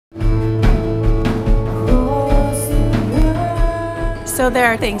there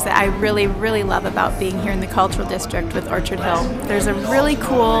are things that I really, really love about being here in the Cultural District with Orchard Hill. There's a really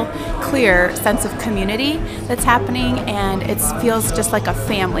cool, clear sense of community that's happening, and it feels just like a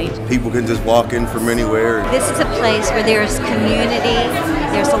family. People can just walk in from anywhere. This is a place where there's community,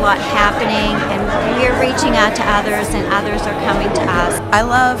 there's a lot happening, and we're reaching out to others, and others are coming to us. I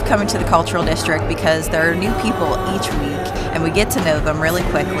love coming to the Cultural District because there are new people each week, and we get to know them really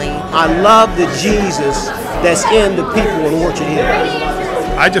quickly. I love the Jesus that's in the people in Orchard Hill.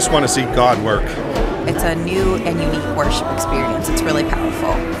 I just want to see God work. It's a new and unique worship experience. It's really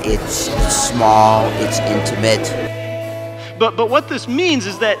powerful. It's small, it's intimate. But what this means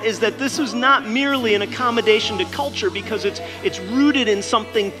is that this is not merely an accommodation to culture, because it's rooted in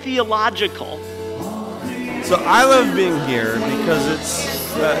something theological. So I love being here because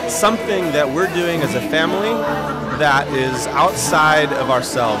it's something that we're doing as a family that is outside of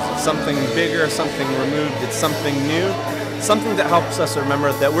ourselves. It's something bigger, something removed, it's something new, something that helps us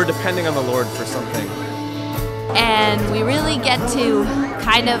remember that we're depending on the Lord for something. And we really get to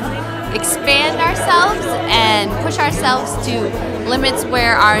kind of expand ourselves and push ourselves to limits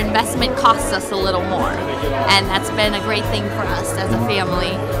where our investment costs us a little more. And that's been a great thing for us as a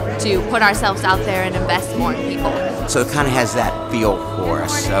family, to put ourselves out there and invest more in people. So it kind of has that feel for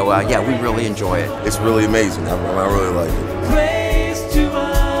us. So yeah, we really enjoy it. It's really amazing. I really like it.